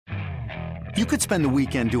You could spend the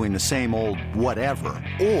weekend doing the same old whatever,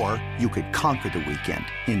 or you could conquer the weekend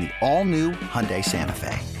in the all-new Hyundai Santa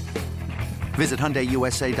Fe. Visit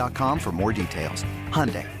HyundaiUSA.com for more details.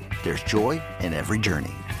 Hyundai, there's joy in every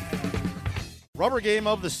journey. Rubber game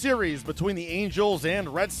of the series between the Angels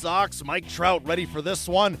and Red Sox. Mike Trout ready for this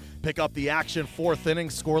one. Pick up the action, fourth inning,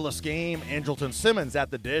 scoreless game. Andrelton Simmons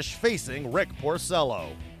at the dish facing Rick Porcello.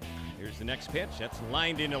 Here's the next pitch. That's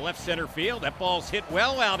lined into left center field. That ball's hit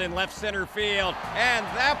well out in left center field. And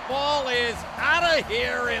that ball is out of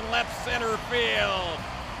here in left center field.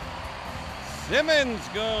 Simmons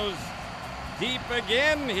goes deep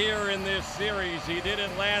again here in this series. He did it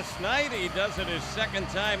last night. He does it his second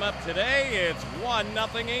time up today. It's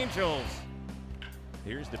 1-0 Angels.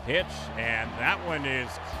 Here's the pitch, and that one is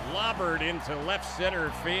clobbered into left center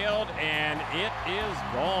field, and it is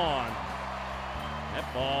gone.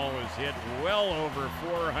 That ball was hit well over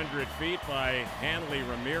 400 feet by Hanley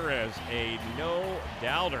Ramirez, a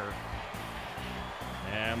no-doubter.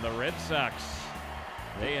 And the Red Sox,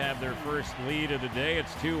 they have their first lead of the day.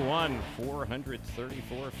 It's 2-1,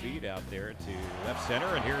 434 feet out there to left center.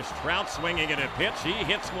 And here's Trout swinging at a pitch. He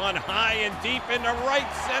hits one high and deep into right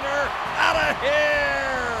center. Out of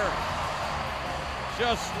here!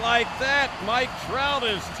 Just like that, Mike Trout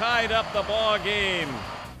has tied up the ball game.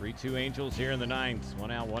 3-2 Angels here in the ninth. One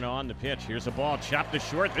out, one on. The pitch. Here's a ball chopped to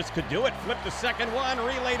short. This could do it. Flip to second one.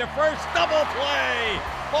 Relay to first. Double play.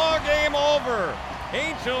 Ball game over.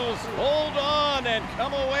 Angels hold on and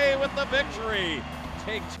come away with the victory.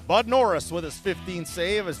 Bud Norris with his 15th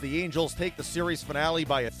save as the Angels take the series finale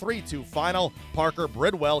by a 3-2 final. Parker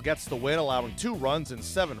Bridwell gets the win, allowing 2 runs in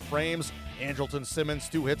 7 frames. Andrelton Simmons,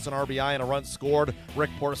 2 hits, an RBI, and a run scored. Rick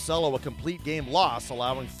Porcello, a complete game loss,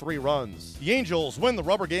 allowing 3 runs. The Angels win the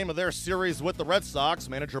rubber game of their series with the Red Sox.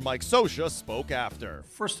 Manager Mike Scioscia spoke after.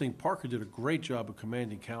 First thing, Parker did a great job of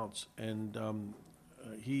commanding counts, and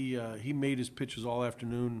he made his pitches all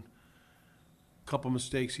afternoon. A couple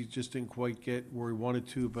mistakes, he just didn't quite get where he wanted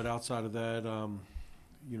to, but outside of that,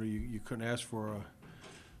 you couldn't ask for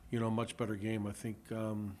a much better game. I think.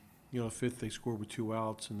 Fifth they scored with 2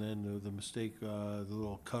 outs, and then the mistake, the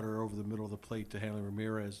little cutter over the middle of the plate to Hanley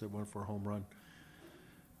Ramirez that went for a home run.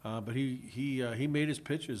 But he made his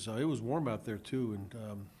pitches. It was warm out there too, and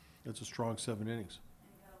it's a strong 7 innings.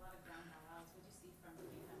 And you got a lot of ground ball outs. What did you see from the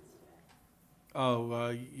defense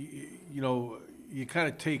today? You kind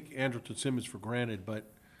of take Andrelton Simmons for granted, but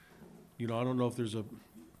I don't know if there's a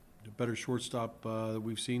better shortstop that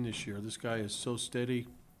we've seen this year. This guy is so steady.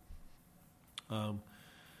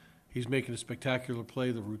 He's making a spectacular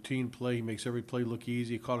play, the routine play. He makes every play look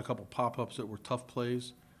easy. He caught a couple pop-ups that were tough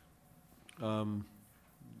plays.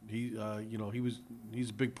 He's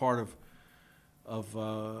a big part of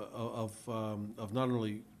not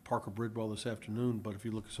only Parker Bridwell this afternoon, but if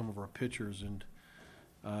you look at some of our pitchers, and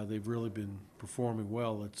they've really been performing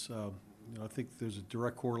well. It's I think there's a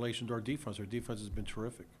direct correlation to our defense. Our defense has been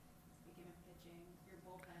terrific. Speaking of pitching, your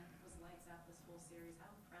bullpen was lights out this whole series. How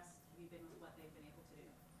impressed have you been with what they've been able to do?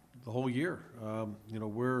 The whole year.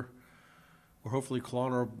 We're hopefully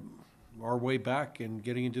clawing our way back and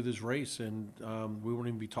getting into this race, and we wouldn't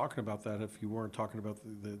even be talking about that if you weren't talking about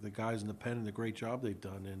the guys in the pen and the great job they've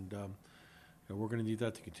done, and we're going to need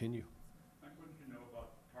that to continue. Mike, what did you know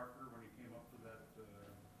about Parker when he came up to that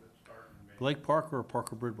start in May? Blake Parker or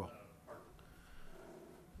Parker Bridwell? Parker.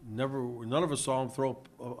 None of us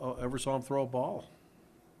ever saw him throw a ball.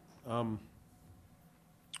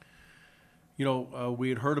 We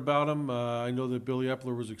had heard about him. I know that Billy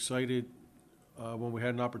Epler was excited when we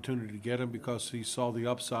had an opportunity to get him because he saw the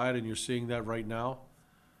upside, and you're seeing that right now.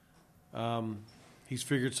 He's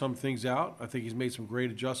figured some things out. I think he's made some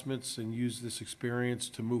great adjustments and used this experience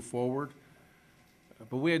to move forward.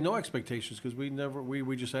 But we had no expectations because we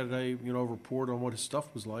just had a report on what his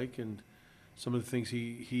stuff was like and some of the things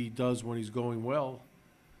he does when he's going well.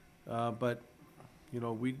 But we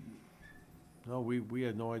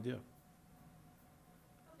had no idea.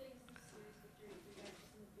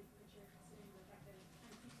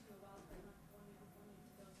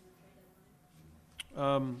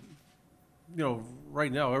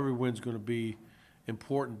 Right now every win's going to be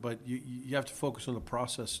important, but you have to focus on the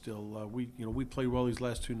process still. We played well these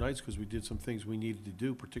last 2 nights because we did some things we needed to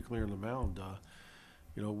do, particularly on the mound.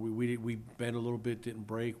 We bent a little bit, didn't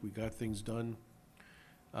break. We got things done.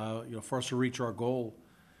 For us to reach our goal,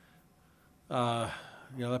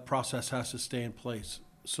 that process has to stay in place.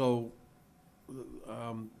 So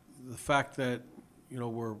the fact that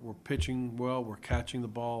we're pitching well, we're catching the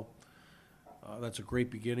ball. That's a great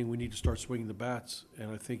beginning. We need to start swinging the bats, and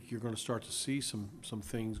I think you're going to start to see some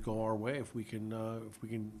things go our way if we can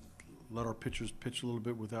let our pitchers pitch a little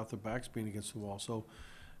bit without their backs being against the wall. So,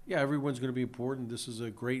 yeah, everyone's going to be important. This is a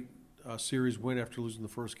great series win after losing the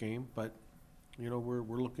first game, but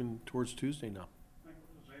we're looking towards Tuesday now. What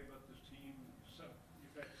to say about this team?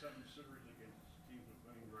 You've had 7 series against teams with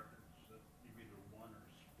winning records that you've either won or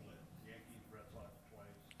split. Yankees, Red Sox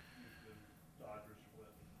twice, the Dodgers split.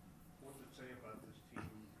 What's it say about this team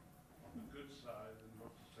on the good side, and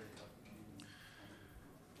what's it say about the team on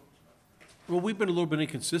the flip side? Well, we've been a little bit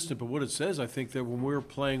inconsistent, but what it says, I think that when we're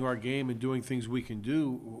playing our game and doing things we can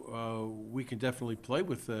do, we can definitely play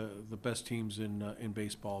with the best teams in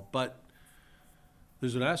baseball. But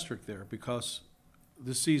there's an asterisk there because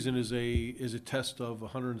this season is a test of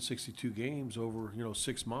 162 games over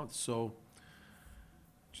 6 months. So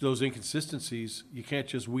those inconsistencies, you can't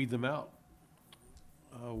just weed them out.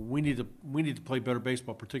 We need to play better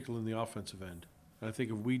baseball, particularly in the offensive end. And I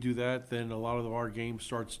think if we do that, then a lot of our game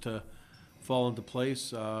starts to fall into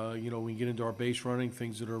place. We can get into our base running,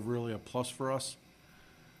 things that are really a plus for us.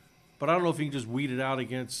 But I don't know if you can just weed it out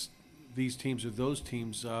against these teams or those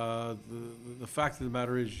teams. The fact of the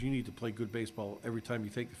matter is you need to play good baseball every time you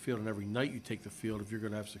take the field and every night you take the field if you're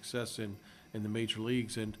going to have success in the major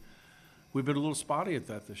leagues. And we've been a little spotty at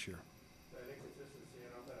that this year. That inconsistency, I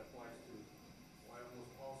know that applies to why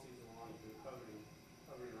almost all season long you've been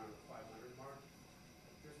hovering around the 500 mark.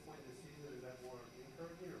 At this point in the season, is that more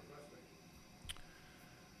encouraging or frustrating?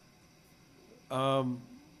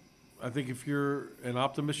 I think if you're an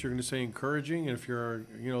optimist, you're going to say encouraging, and if you're,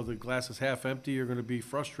 the glass is half empty, you're going to be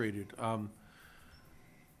frustrated. I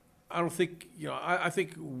don't think, I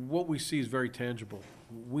think what we see is very tangible.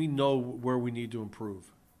 We know where we need to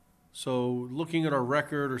improve. So looking at our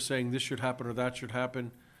record or saying this should happen or that should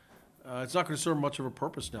happen, it's not going to serve much of a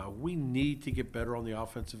purpose now. We need to get better on the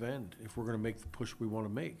offensive end if we're going to make the push we want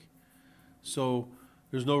to make. So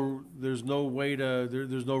there's no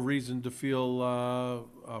reason to feel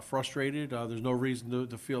frustrated. There's no reason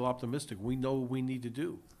to feel optimistic. We know what we need to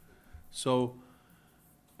do. So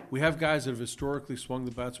we have guys that have historically swung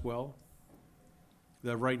the bats well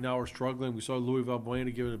that right now are struggling. We saw Louis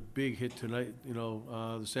Valbuena give it a big hit tonight,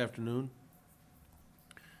 this afternoon.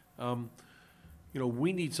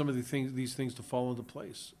 We need some of these things to fall into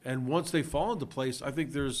place. And once they fall into place, I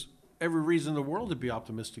think there's every reason in the world to be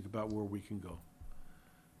optimistic about where we can go.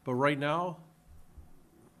 But right now,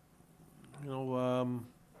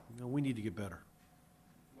 we need to get better.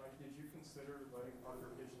 Mike, did you consider letting Parker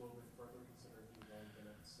pitch a little bit further, considering he's only been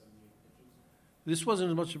at 78 pitches? This wasn't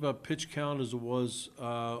as much about pitch count as it was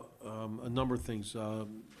a number of things.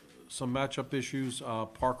 Some matchup issues.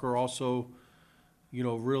 Parker also,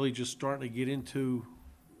 really just starting to get into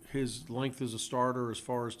his length as a starter as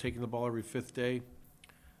far as taking the ball every 5th day.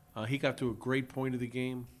 He got to a great point of the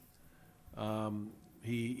game.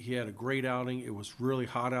 He had a great outing. It was really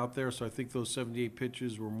hot out there, so I think those 78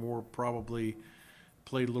 pitches were more probably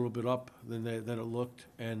played a little bit up than it looked.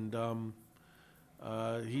 And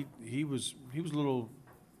he was a little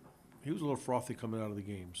frothy coming out of the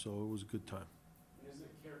game, so it was a good time. And is it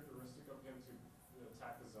characteristic of him to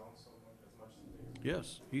attack the zone so much as he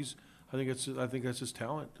does? Yes, I think that's his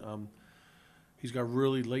talent. He's got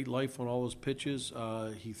really late life on all his pitches.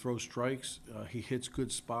 He throws strikes. He hits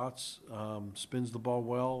good spots, spins the ball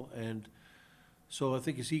well. And so I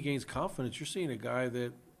think as he gains confidence, you're seeing a guy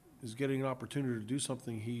that is getting an opportunity to do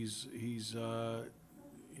something. He's kind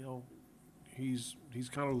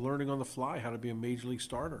of learning on the fly how to be a major league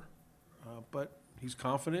starter. But he's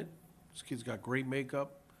confident. This kid's got great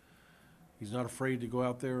makeup. He's not afraid to go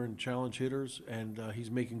out there and challenge hitters, and he's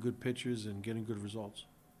making good pitches and getting good results.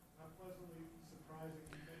 Pleasantly surprising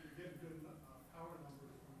that you get good power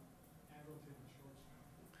numbers from Andrelton and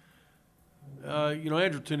shortstop.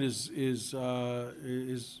 Andrelton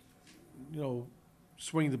is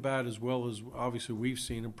swinging the bat as well as obviously we've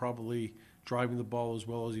seen him, probably driving the ball as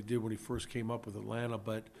well as he did when he first came up with Atlanta,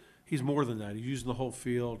 but he's more than that. He's using the whole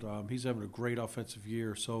field. He's having a great offensive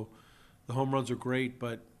year. So the home runs are great,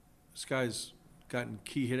 but this guy's gotten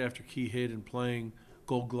key hit after key hit and playing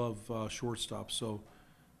Gold Glove shortstop. So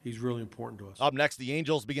he's really important to us. Up next, the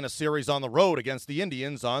Angels begin a series on the road against the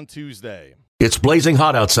Indians on Tuesday. It's blazing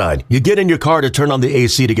hot outside. You get in your car to turn on the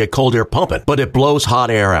AC to get cold air pumping, but it blows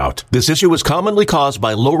hot air out. This issue is commonly caused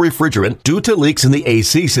by low refrigerant due to leaks in the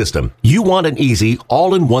AC system. You want an easy,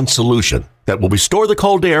 all-in-one solution that will restore the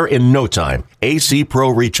cold air in no time. AC Pro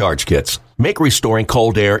Recharge Kits make restoring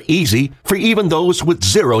cold air easy for even those with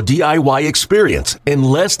zero DIY experience in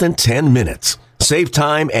less than 10 minutes. Save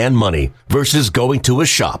time and money versus going to a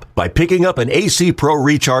shop by picking up an AC Pro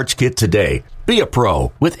Recharge Kit today. Be a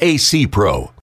pro with AC Pro.